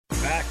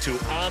to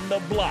On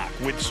the Block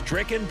with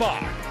Strick and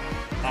Bach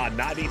on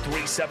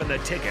 93.7 The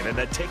Ticket and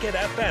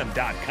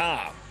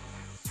theticketfm.com.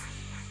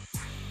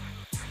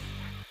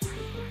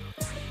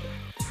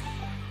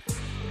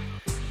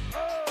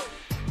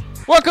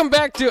 Welcome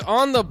back to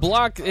On the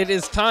Block. It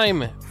is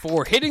time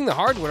for Hitting the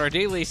Hardwood, our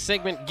daily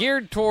segment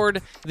geared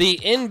toward the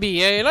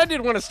NBA. And I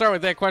did want to start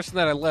with that question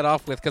that I led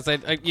off with because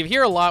you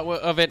hear a lot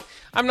of it.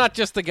 I'm not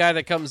just the guy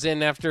that comes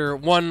in after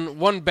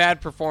one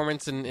bad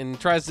performance and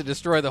tries to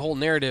destroy the whole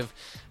narrative.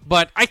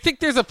 But I think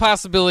there's a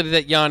possibility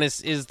that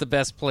Giannis is the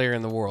best player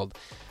in the world.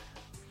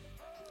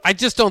 I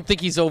just don't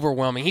think he's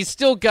overwhelming. He's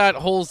still got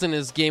holes in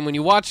his game.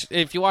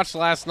 If you watched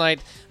last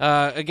night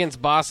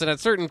against Boston, at a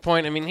certain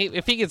point, I mean,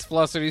 if he gets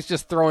flustered, he's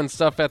just throwing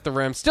stuff at the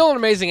rim. Still an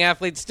amazing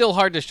athlete, still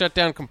hard to shut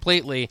down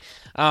completely.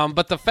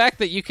 But the fact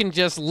that you can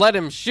just let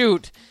him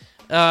shoot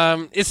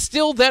is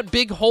still that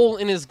big hole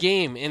in his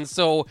game. And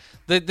so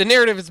the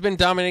narrative has been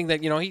dominating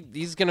that,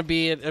 he's going to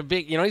be a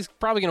big, he's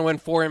probably going to win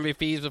 4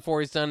 MVPs before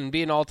he's done and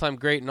be an all-time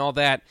great and all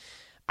that.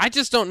 I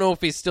just don't know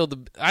if he's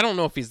I don't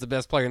know if he's the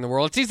best player in the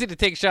world. It's easy to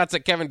take shots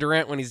at Kevin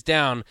Durant when he's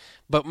down,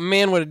 but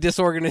man, what a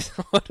disorganized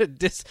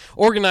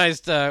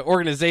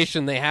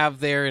organization they have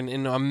there,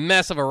 and a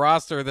mess of a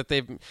roster that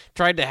they've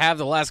tried to have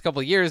the last couple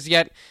of years.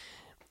 Yet,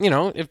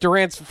 if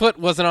Durant's foot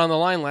wasn't on the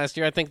line last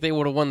year, I think they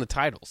would have won the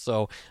title.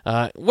 So,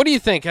 what do you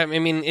think? I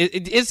mean,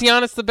 is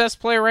Giannis the best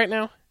player right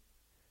now?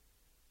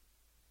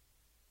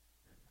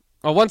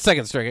 Oh, 1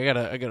 second, Strick.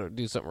 I gotta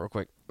do something real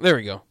quick. There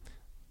we go.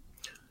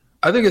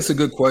 I think it's a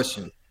good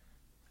question.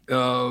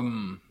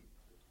 I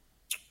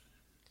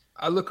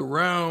look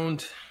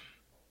around,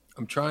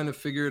 I'm trying to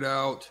figure it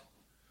out.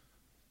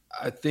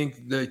 I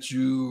think that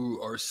you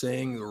are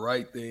saying the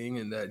right thing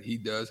and that he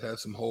does have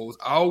some holes.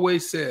 I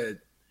always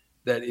said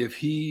that if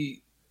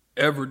he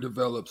ever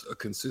develops a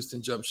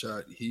consistent jump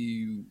shot,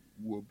 he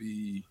will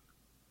be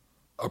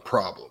a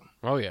problem.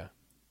 Oh, yeah.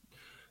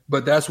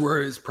 But that's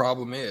where his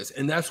problem is.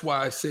 And that's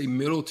why I say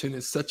Middleton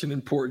is such an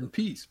important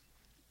piece.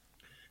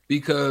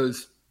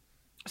 Because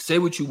say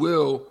what you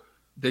will,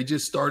 they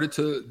just started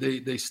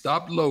they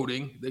stopped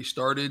loading. They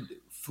started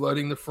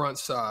flooding the front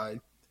side.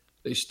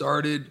 They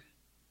started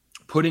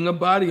putting a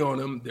body on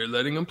him. They're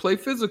letting him play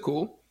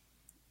physical.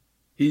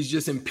 He's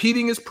just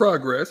impeding his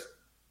progress,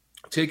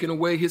 taking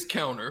away his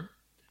counter,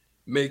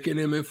 making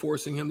him and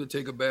forcing him to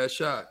take a bad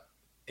shot.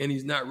 And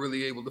he's not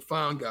really able to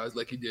find guys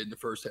like he did in the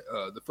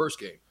first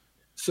game.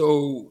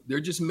 So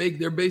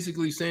they're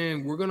basically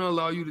saying, we're going to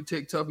allow you to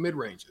take tough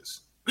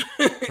mid-ranges.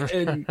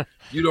 And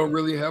you don't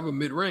really have a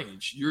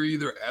mid-range. You're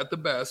either at the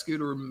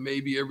basket or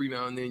maybe every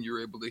now and then you're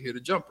able to hit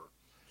a jumper.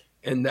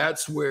 And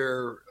that's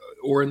where,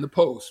 or in the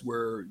post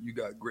where you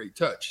got great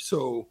touch.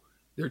 So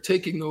they're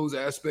taking those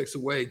aspects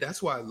away.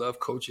 That's why I love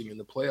coaching in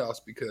the playoffs,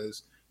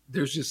 because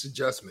there's just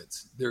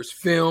adjustments. There's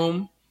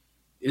film.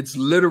 It's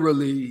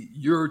literally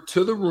you're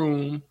to the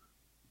room.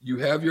 You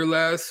have your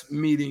last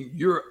meeting.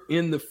 You're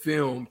in the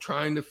film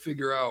trying to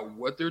figure out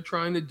what they're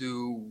trying to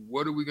do.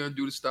 What are we going to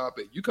do to stop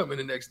it? You come in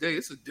the next day,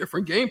 it's a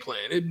different game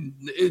plan.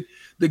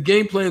 The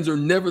game plans are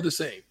never the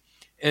same.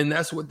 And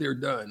that's what they're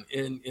done.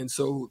 And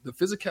so the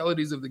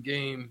physicalities of the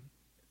game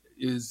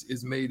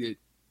is made it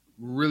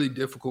really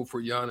difficult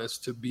for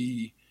Giannis to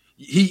be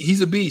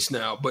he's a beast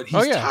now, but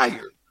he's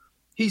tired.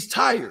 He's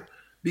tired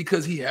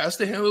because he has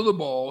to handle the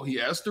ball. He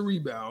has to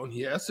rebound.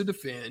 He has to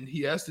defend. He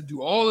has to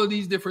do all of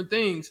these different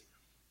things.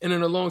 And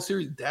in a long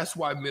series, that's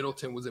why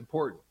Middleton was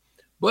important.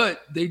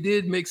 But they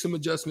did make some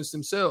adjustments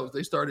themselves.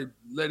 They started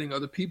letting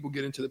other people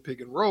get into the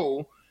pick and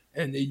roll,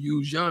 and they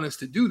used Giannis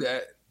to do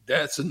that.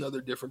 That's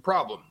another different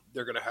problem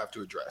they're going to have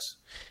to address.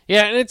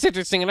 Yeah, and it's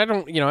interesting, and I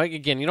don't,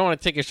 again, you don't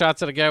want to take a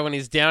shots at a guy when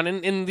he's down,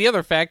 and the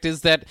other fact is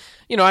that,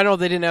 I know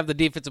they didn't have the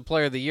Defensive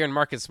Player of the Year and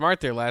Marcus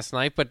Smart there last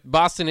night, but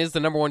Boston is the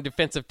number 1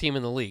 defensive team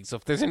in the league, so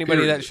if there's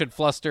anybody that should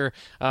fluster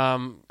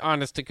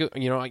Giannis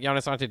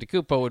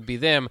Antetokounmpo would be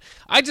them.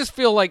 I just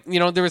feel like,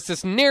 there was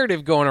this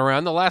narrative going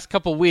around the last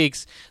couple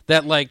weeks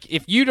that, like,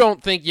 if you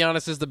don't think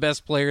Giannis is the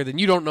best player, then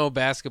you don't know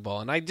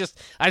basketball, and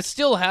I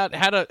still had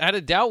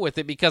a doubt with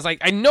it because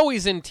I know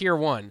he's in tier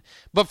 1,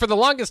 but for the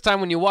longest time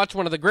when you watch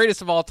one of the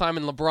greatest of all time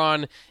in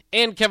LeBron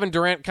and Kevin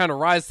Durant kind of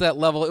rise to that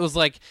level, it was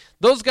like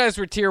those guys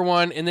were tier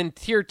 1 and then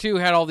tier 2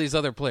 had all these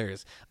other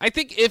players. I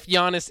think if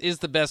Giannis is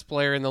the best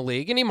player in the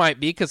league, and he might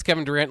be because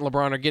Kevin Durant and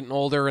LeBron are getting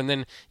older, and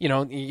then you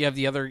have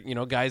the other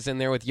guys in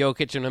there with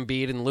Jokic and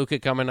Embiid and Luka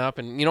coming up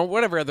and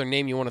whatever other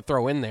name you want to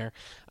throw in there.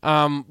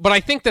 But I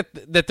think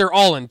that they're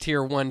all in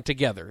tier 1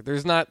 together.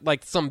 There's not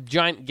like some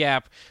giant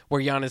gap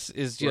where Giannis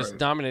is just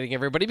dominating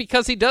everybody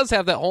because he does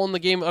have that hole in the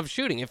game of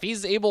shooting. If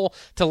he's able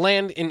to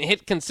land and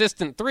hit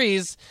consistent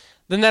threes,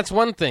 then that's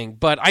one thing.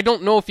 But I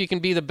don't know if you can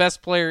be the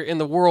best player in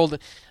the world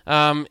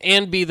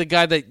and be the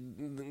guy that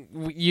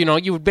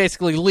you would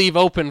basically leave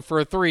open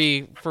for a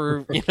three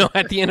for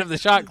at the end of the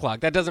shot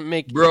clock. That doesn't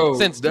make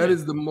sense. That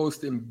is the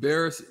most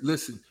embarrassing.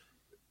 Listen,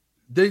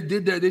 they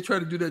did that. They tried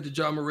to do that to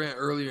John Morant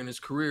earlier in his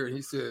career, and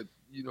he said,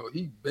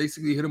 he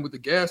basically hit him with the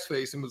gas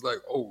face and was like,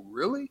 "Oh,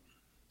 really?"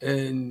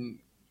 And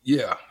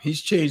Yeah,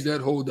 he's changed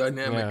that whole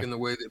dynamic in the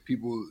way that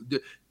people.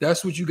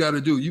 That's what you got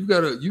to do. You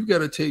got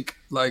to take,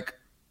 like,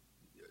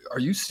 are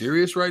you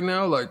serious right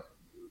now? Like,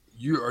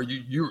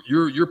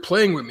 you're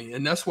playing with me,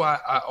 and that's why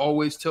I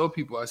always tell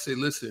people. I say,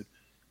 listen,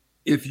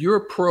 if you're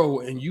a pro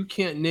and you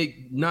can't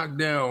knock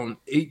down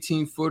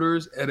 18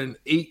 footers at an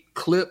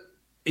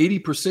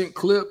 80%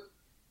 clip,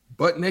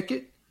 butt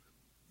naked,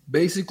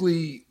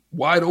 basically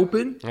wide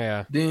open,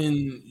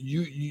 then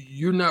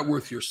you're not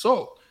worth your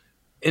salt.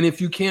 And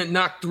if you can't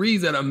knock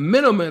threes at a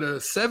minimum at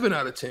a 7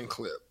 out of 10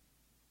 clip,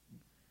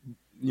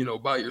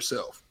 by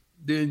yourself,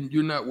 then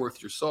you're not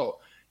worth your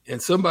salt.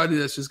 And somebody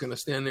that's just going to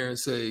stand there and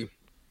say,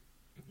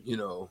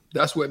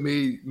 that's what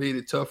made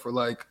it tough for,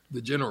 like, the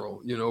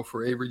general,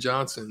 for Avery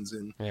Johnsons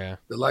and the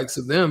likes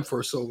of them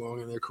for so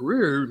long in their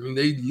career. I mean,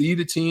 they lead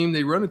a team,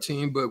 they run a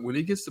team, but when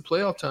it gets to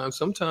playoff time,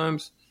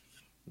 sometimes,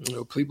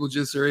 people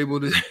just are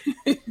able to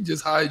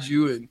just hide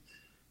you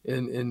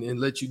and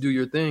let you do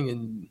your thing.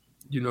 And,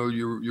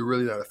 you're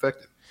really not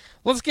effective.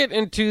 Let's get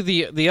into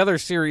the other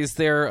series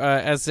there.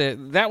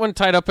 That one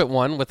tied up at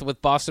 1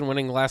 with Boston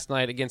winning last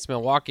night against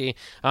Milwaukee.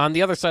 On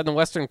the other side, in the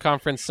Western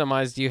Conference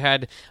semis, you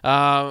had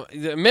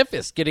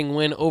Memphis getting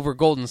win over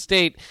Golden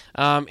State,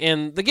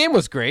 and the game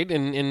was great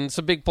and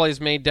some big plays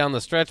made down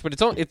the stretch. But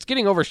it's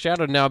getting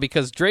overshadowed now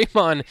because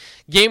Draymond,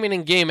 game in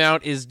and game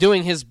out, is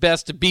doing his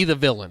best to be the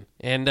villain.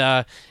 And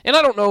I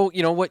don't know,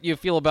 what you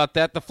feel about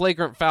that. The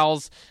flagrant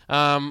fouls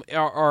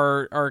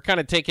are kind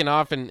of taken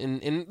off,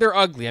 and they're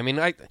ugly. I mean,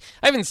 I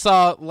even saw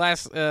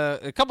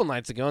a couple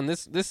nights ago, and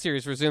this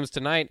series resumes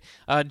tonight.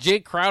 Jay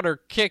Crowder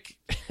kick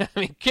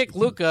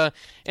Luka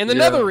in the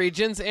nether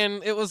regions,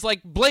 and it was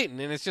like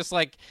blatant, and it's just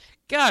like,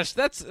 gosh,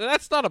 that's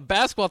not a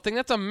basketball thing.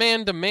 That's a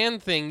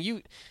man-to-man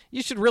thing.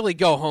 You should really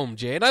go home,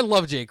 Jay. And I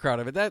love Jay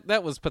Crowder, but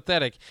that was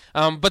pathetic.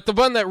 But the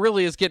one that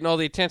really is getting all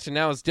the attention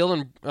now is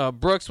Dylan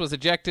Brooks was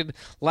ejected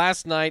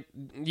last night.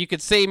 You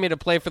could say he made a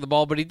play for the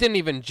ball, but he didn't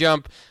even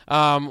jump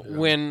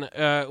when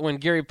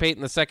Gary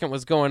Payton II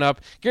was going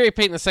up. Gary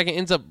Payton II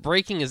ends up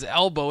breaking his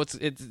elbow. It's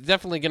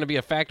definitely going to be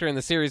a factor in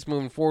the series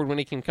moving forward when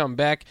he can come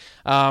back.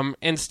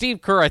 And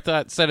Steve Kerr, I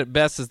thought, said it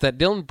best, is that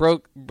Dylan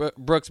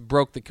Brooks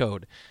broke the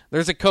code.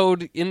 There's a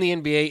code in the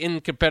NBA,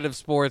 in competitive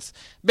sports,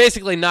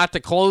 basically not to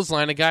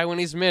clothesline a guy when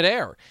he's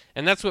midair.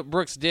 And that's what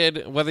Brooks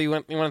did, whether you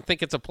want to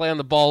think it's a play on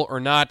the ball or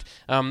not.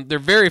 They're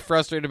very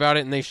frustrated about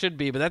it, and they should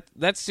be. But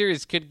that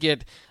series could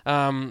get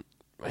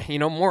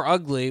more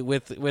ugly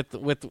with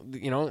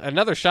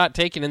another shot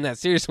taken in that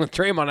series with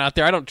Draymond out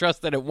there. I don't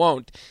trust that it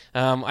won't.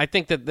 I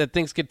think that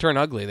things could turn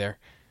ugly there.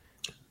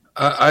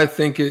 I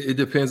think it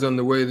depends on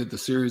the way that the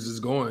series is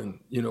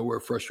going, where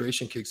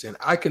frustration kicks in.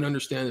 I can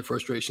understand the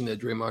frustration that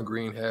Draymond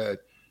Green had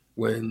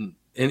when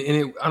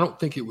I don't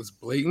think it was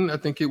blatant. I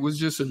think it was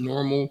just a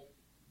normal,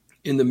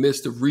 in the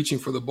midst of reaching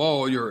for the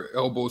ball, your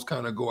elbows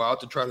kind of go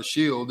out to try to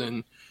shield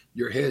and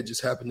your head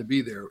just happened to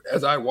be there.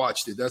 As I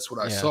watched it, that's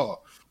what I saw.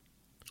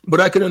 But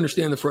I can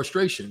understand the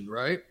frustration,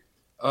 right?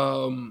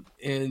 And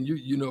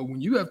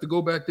when you have to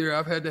go back there,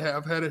 I've had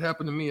it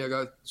happen to me. I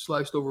got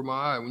sliced over my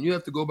eye. When you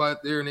have to go back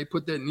there and they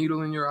put that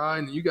needle in your eye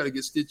and you got to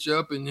get stitched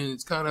up and then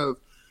it's kind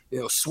of,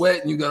 sweat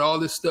and you got all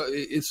this stuff.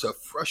 It's a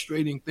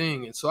frustrating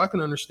thing. And so I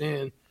can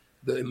understand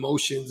the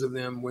emotions of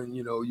them when,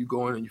 you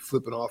go in and you're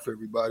flipping off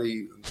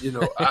everybody.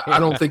 I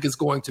don't think it's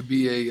going to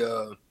be a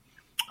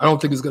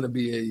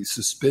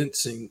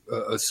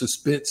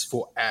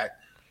suspenseful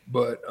act,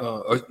 but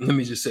let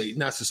me just say,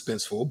 not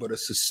suspenseful, but a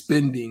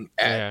suspending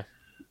act.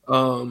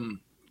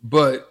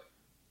 But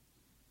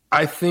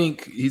I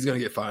think he's going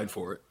to get fined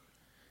for it.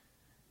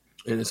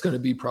 And it's going to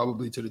be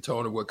probably to the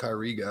tone of what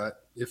Kyrie got,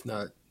 if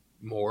not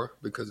more,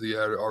 because he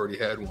already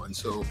had one.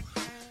 So,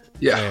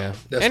 yeah.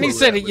 And he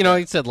said,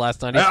 he said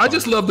last night. I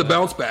just love the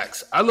bounce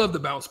backs. I love the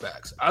bounce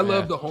backs. I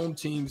love the home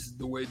teams,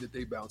 the way that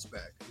they bounce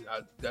back.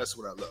 That's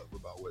what I love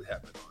about what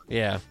happened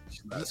on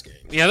last game.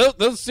 Yeah,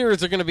 those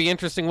series are going to be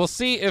interesting. We'll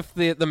see if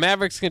the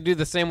Mavericks can do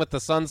the same with the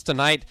Suns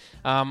tonight.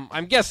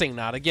 I'm guessing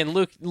not. Again,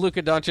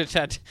 Luka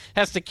Doncic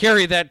has to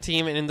carry that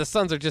team, and the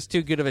Suns are just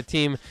too good of a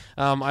team,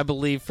 I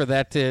believe, for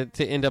that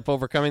to end up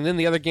overcoming. Then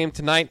the other game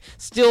tonight,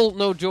 still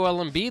no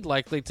Joel Embiid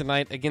likely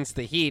tonight against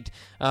the Heat.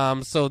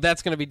 So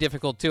that's going to be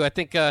difficult too. I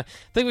think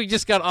we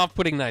just got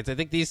off-putting nights. I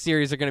think these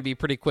series are going to be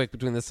pretty quick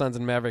between the Suns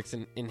and Mavericks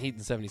and Heat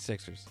and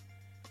 76ers.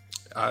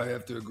 I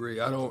have to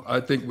agree. I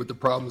think with the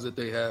problems that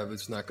they have,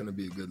 it's not going to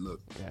be a good look.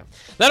 Yeah.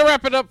 That'll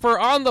wrap it up for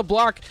On the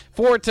Block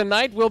for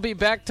tonight. We'll be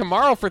back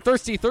tomorrow for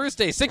Thirsty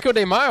Thursday, Cinco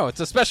de Mayo.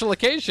 It's a special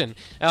occasion.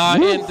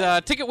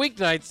 And Ticket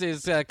Weeknights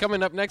is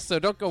coming up next, so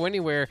don't go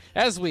anywhere.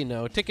 As we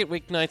know, Ticket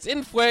Weeknights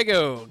in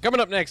Fuego coming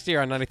up next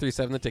here on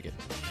 93.7 The Ticket.